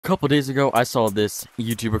A couple days ago, I saw this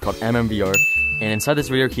YouTuber called MMVR, and inside this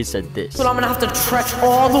video, he said this. But I'm gonna have to trek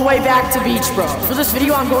all the way back to beach, bro. For this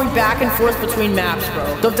video, I'm going back and forth between maps,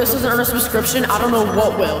 bro. Though if this doesn't earn a subscription, I don't know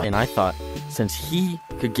what will. And I thought, since he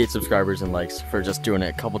could get subscribers and likes for just doing it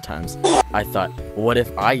a couple times, I thought, what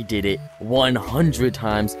if I did it 100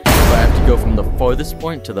 times, but I have to go from the farthest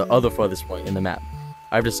point to the other farthest point in the map.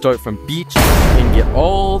 I have to start from beach and get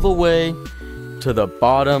all the way to the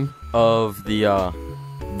bottom of the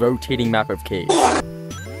rotating map of cave.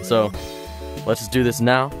 So let's just do this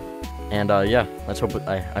now, and yeah, let's hope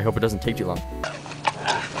I hope it doesn't take too long.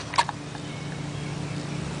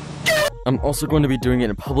 I'm also going to be doing it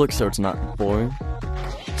in public so it's not boring.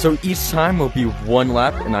 So each time will be one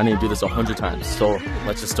lap, and I need to do this 100 times. So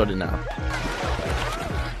let's just start it now.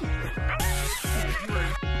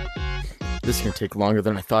 This is gonna take longer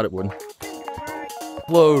than I thought it would.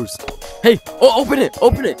 Closed. Hey! Oh, open it!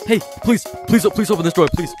 Open it! Hey, please open this door,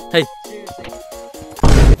 please. Hey.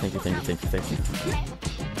 Thank you.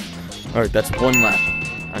 Alright, that's one lap.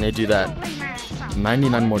 I need to do that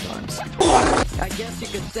 99 more times. I guess you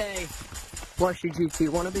could say Flushy GT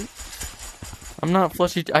wannabe. I'm not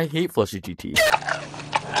Flushy. I hate Flushy GT.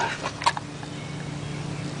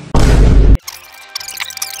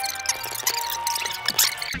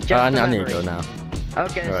 I need to go now.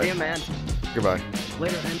 Okay, right. See you, man. Goodbye.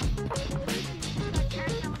 Later, man.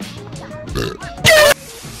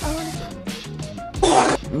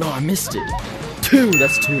 No, I missed it.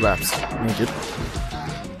 That's 2 laps. Thank you.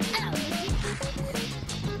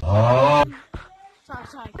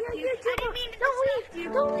 Sorry.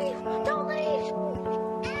 Don't leave.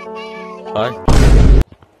 Hi.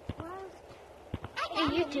 Hey,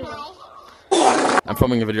 YouTube. I'm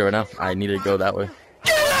filming a video right now. I need to go that way.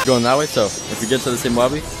 Going that way, so if we get to the same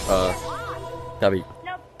lobby, that'd be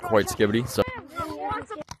quite skibbity, so.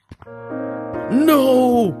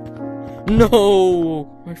 No!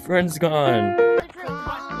 My friend's gone.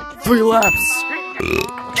 3 laps.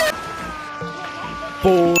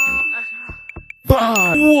 4.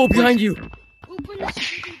 5. Whoa, behind you.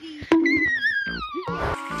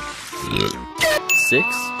 6.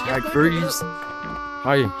 Blackberries.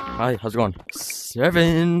 Hi, how's it going?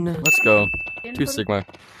 7. Let's go. 2 Sigma.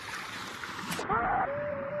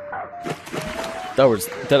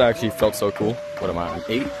 That actually felt so cool. What am I on?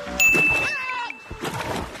 8?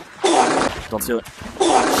 Don't steal it.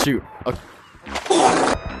 Shoot. Okay.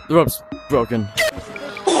 The rope's broken.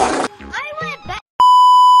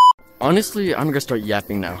 Honestly, I'm gonna start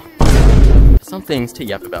yapping now. Some things to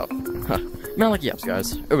yap about. Huh. Man, I like yaps,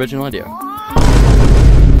 guys. Original idea.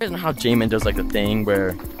 You guys know how J-Man does like the thing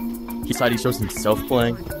where he shows himself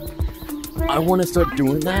playing? I want to start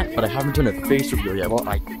doing that, but I haven't done a face reveal yet. Well,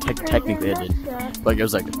 technically I did. Like, it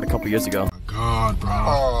was like a couple years ago. God, bro.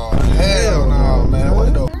 Oh, hell no, man.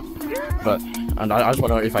 What the? But I just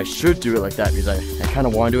want to know if I should do it like that, because I kind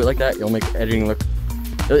of want to do it like that. It'll make editing look...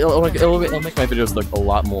 It'll make my videos look a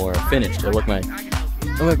lot more finished. It'll make my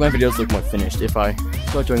videos look more finished if I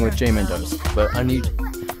start doing what J-Man does. But I need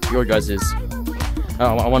your guys's...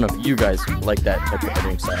 I want to know if you guys like that type of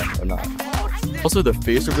editing style or not. Also, the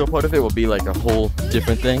face reveal part of it will be like a whole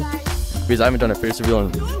different thing, because I haven't done a face reveal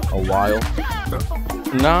in a while.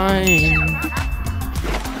 9,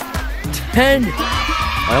 10.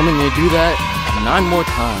 I only need to do that 9 more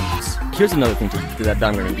times. Here's another thing that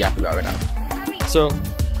I'm going to yap about right now. So,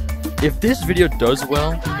 if this video does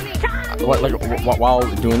well, while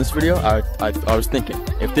doing this video, I was thinking,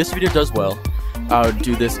 if this video does well, I would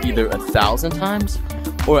do this either 1,000 times,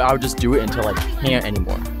 or I would just do it until I can't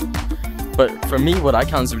anymore. But for me, what I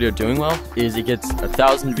count this video doing well is it gets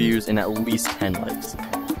 1,000 views and at least 10 likes.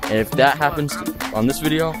 And if that happens on this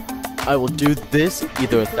video, I will do this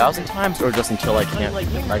either 1,000 times or just until I can't,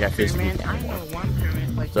 like I physically can't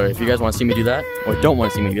anymore. So if you guys want to see me do that, or don't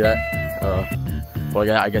want to see me do that, well,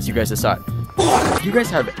 yeah, I guess you guys decide. If you guys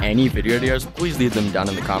have any video ideas, please leave them down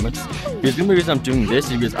in the comments. Because the only reason I'm doing this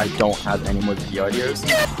is because I don't have any more video ideas.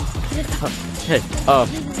 Hey,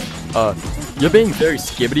 you're being very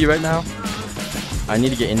skibbity right now. I need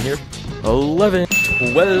to get in here. 11,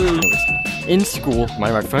 12. In school,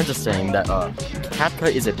 my friends are saying that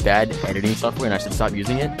CapCut is a bad editing software and I should stop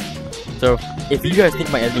using it. So if you guys think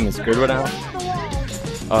my editing is good right now,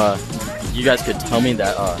 you guys could tell me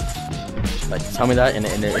that. And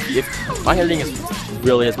if my editing is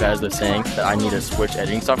really as bad as they're saying, that I need to switch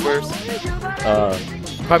editing softwares.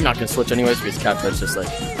 Probably not gonna switch anyways because CapCut's just like,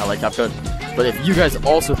 I like CapCut. But if you guys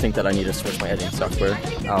also think that I need to switch my editing software,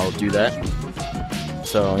 I'll do that.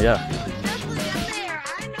 So yeah.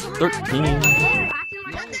 13.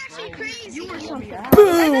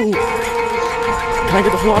 Boo! Can I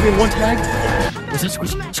get the whole lobby in one tag? It's a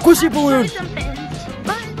squishy balloon!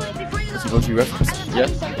 It's an OG reference. Yeah.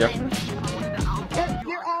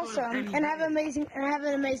 You're awesome and have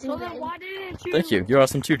an amazing day. Thank you. You're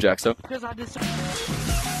awesome too, Jack. So.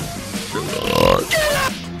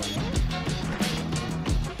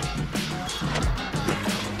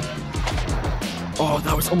 Oh,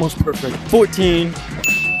 that was almost perfect. 14.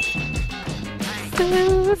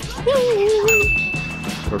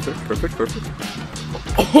 Perfect.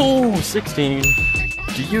 Oh, 16.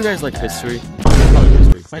 Do you guys like history? I like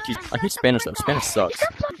history. I hate Spanish though. Spanish sucks.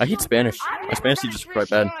 I hate Spanish. My Spanish teacher's quite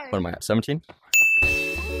bad. What am I at? 17?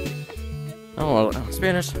 Oh,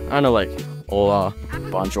 Spanish. I know like hola,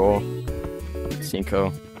 bonjour,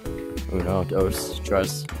 cinco, uno, dos,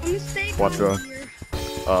 tres, cuatro.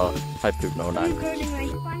 Hype poop, no,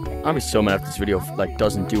 9. I'll be so mad if this video like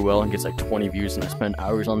doesn't do well and gets like 20 views and I spend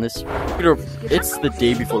hours on this. It's the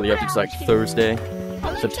day before the update. It's like Thursday,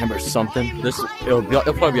 September something. It'll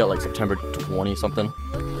probably be at like September 20 something.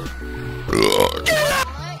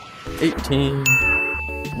 18,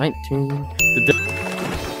 19,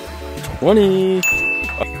 20,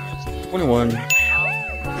 21,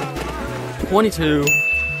 22,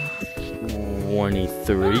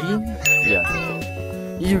 23. Yeah.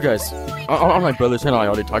 You guys, on my brother's channel, I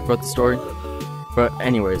already talked about the story. But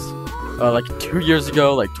anyways, like 2 years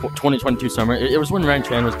ago, like 2022 summer, it was when Ryan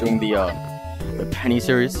Chan was doing the Penny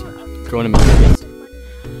series, going to Memphis.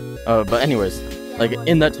 But anyways, like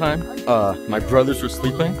in that time, my brothers were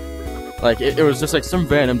sleeping. Like it was just like some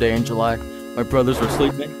random day in July. My brothers were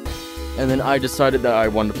sleeping, and then I decided that I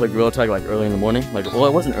wanted to play Gorilla Tag like early in the morning. Like, well,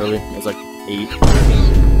 it wasn't early. It was like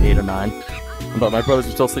 8 or 9. But my brothers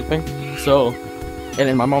were still sleeping, so. And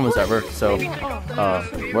then my mom was at work, so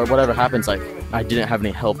whatever happens, like I didn't have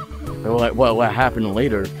any help. What happened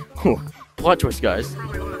later? Plot twist, guys.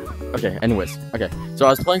 Okay. Anyways, okay. So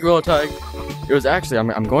I was playing Gorilla Tag. It was actually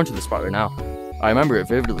I'm going to the spot right now. I remember it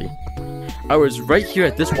vividly. I was right here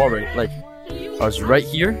at this wall, right? Like I was right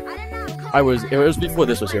here. It was before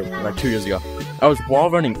this was here, like 2 years ago. I was wall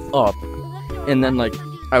running up, and then like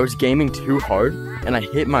I was gaming too hard, and I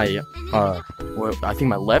hit my I think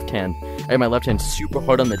my left hand. I hit my left hand super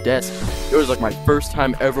hard on the desk. It was like my first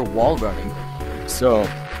time ever wall running, so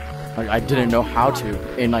like I didn't know how to,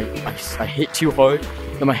 and like I hit too hard,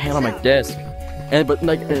 and my hand on my desk, but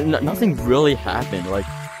like nothing really happened. Like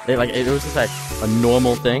it was just like a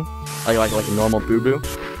normal thing, like a normal boo boo.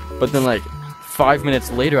 But then like 5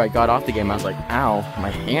 minutes later, I got off the game. I was like, ow, my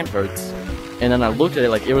hand hurts, and then I looked at it,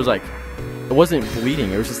 like it wasn't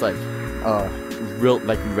bleeding. It was just like real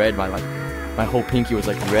like red. My whole pinky was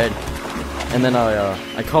like red. And then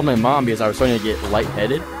I called my mom because I was starting to get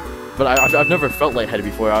lightheaded, but I've never felt lightheaded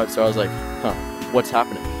before, so I was like, huh, what's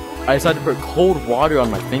happening? I decided to put cold water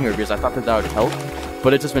on my finger because I thought that would help,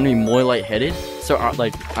 but it just made me more lightheaded. So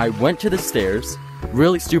I went to the stairs,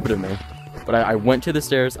 really stupid of me, but I went to the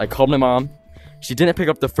stairs. I called my mom. She didn't pick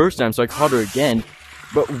up the first time, so I called her again.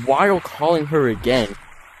 But while calling her again,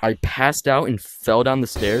 I passed out and fell down the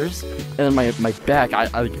stairs, and then my back,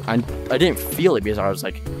 I didn't feel it because I was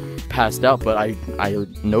like passed out, but I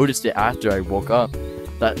noticed it after I woke up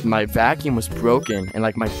that my vacuum was broken, and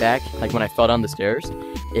like my back, like when I fell down the stairs,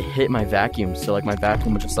 it hit my vacuum, so like my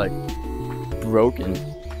vacuum was just like broken.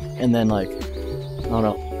 And then like I don't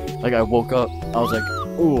know, like I woke up, I was like,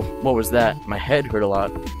 ooh, what was that? My head hurt a lot,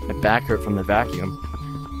 my back hurt from the vacuum,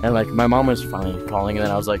 and like my mom was finally calling, and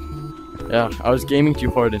then I was like, yeah, I was gaming too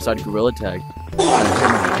hard inside Gorilla Tag. I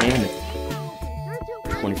hit my game.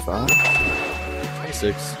 25,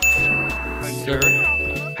 26,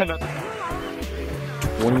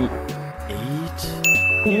 28,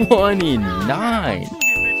 29,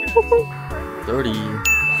 30,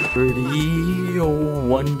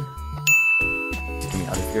 31. Get me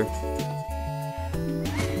out of here.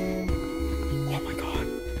 Oh my god.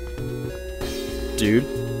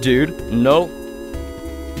 Dude, no.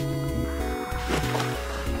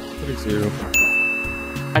 32.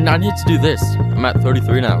 And I need to do this. I'm at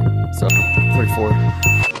 33 now, so 34.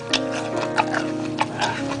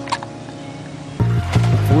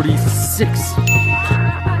 46.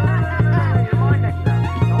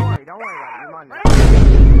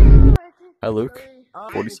 Hi, Luke.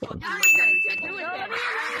 47.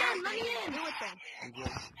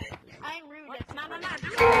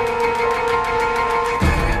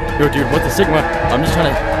 Yo, dude, what the Sigma? I'm just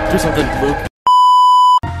trying to do something, Luke.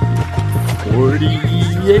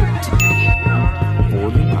 48.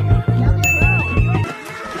 49.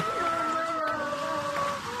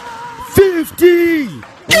 50!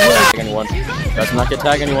 Tag anyone. Guys, not gonna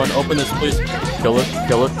tag anyone. Open this, please. Killer.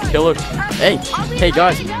 Hey,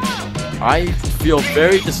 guys. I feel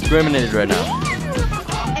very discriminated right now.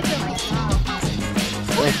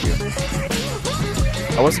 thank you.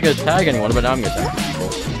 I wasn't gonna tag anyone, but now I'm gonna tag people.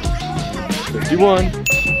 51. I'm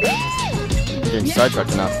getting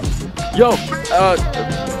sidetracked now. Yo,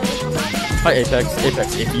 hi Apex.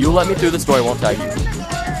 Apex, if you let me through this door, I won't tag you.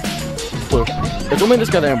 Blue. It's only this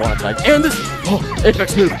guy that I want to tag. And this. Oh,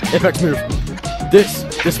 Apex move. Apex move.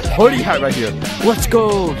 This party hat right here. Let's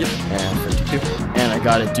go. Yep. And 52. And I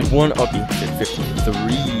got it. Dude, one uppie.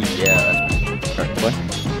 53. Yeah. Alright, play.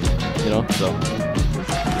 You know, so.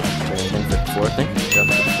 54, I think. Yeah,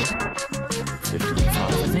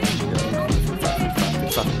 55, I think.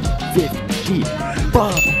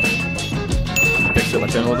 55. Fix it my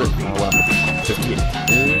channel with it. 58.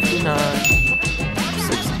 59.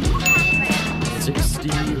 60.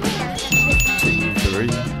 63.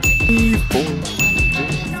 64.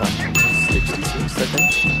 66, I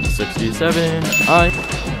think. 67.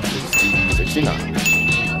 69.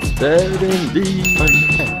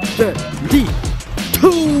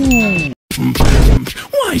 72.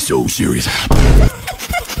 Why so serious?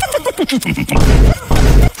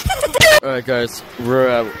 Alright guys,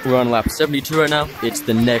 we're on lap 72 right now. It's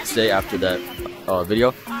the next day after that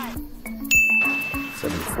video.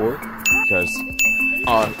 74. Because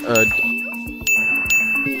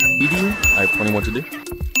eating, I have plenty more to do.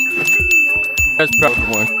 Guys, probably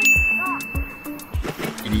more.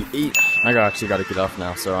 88. I actually gotta get off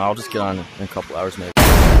now, so I'll just get on in a couple hours maybe.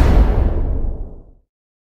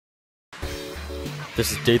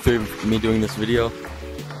 This is day 3 of me doing this video.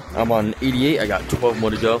 I'm on 88, I got 12 more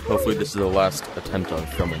to go. Hopefully this is the last attempt on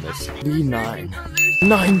filming this. 89.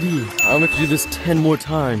 90. I'm gonna do this 10 more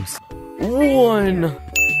times. 1.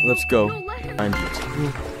 Let's go.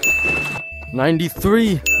 92.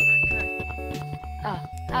 93.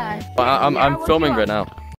 I'm filming right now.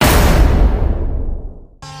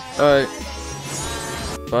 Alright.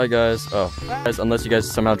 Bye guys. Oh, guys, unless you guys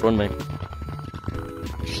somehow join me.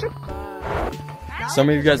 Some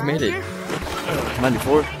of you guys made it.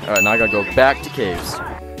 94. Alright, now I gotta go back to caves.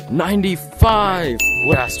 95.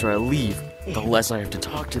 The faster I leave, the less I have to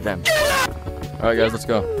talk to them. Alright guys, let's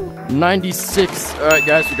go. 96. Alright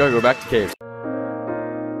guys, we gotta go back to caves.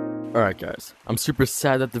 Alright guys, I'm super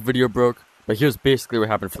sad that the video broke, but here's basically what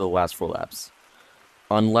happened for the last 4 laps.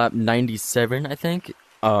 On lap 97, I think,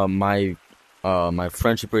 my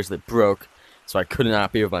friendship bracelet broke, so I could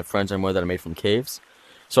not be with my friends anymore that I made from caves.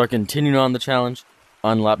 So I continued on the challenge.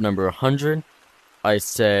 On lap number 100, I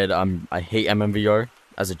said I hate MMVR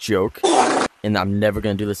as a joke, and I'm never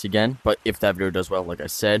gonna do this again. But if that video does well, like I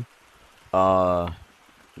said, well,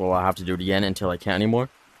 I'll have to do it again until I can't anymore.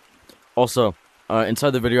 Also, inside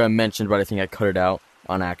the video I mentioned, but I think I cut it out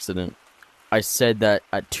on accident. I said that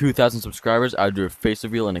at 2,000 subscribers, I would do a face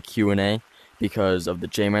reveal and a Q&A because of the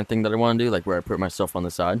J-Man thing that I want to do, like where I put myself on the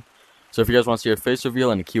side. So if you guys want to see a face reveal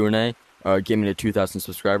and a Q&A, get me to 2,000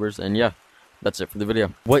 subscribers, and yeah. That's it for the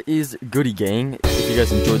video. What is goody gang? If you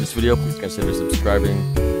guys enjoyed this video, please consider subscribing,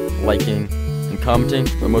 liking, and commenting.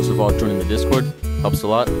 But most of all, joining the Discord helps a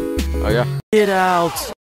lot. Oh yeah. Get out!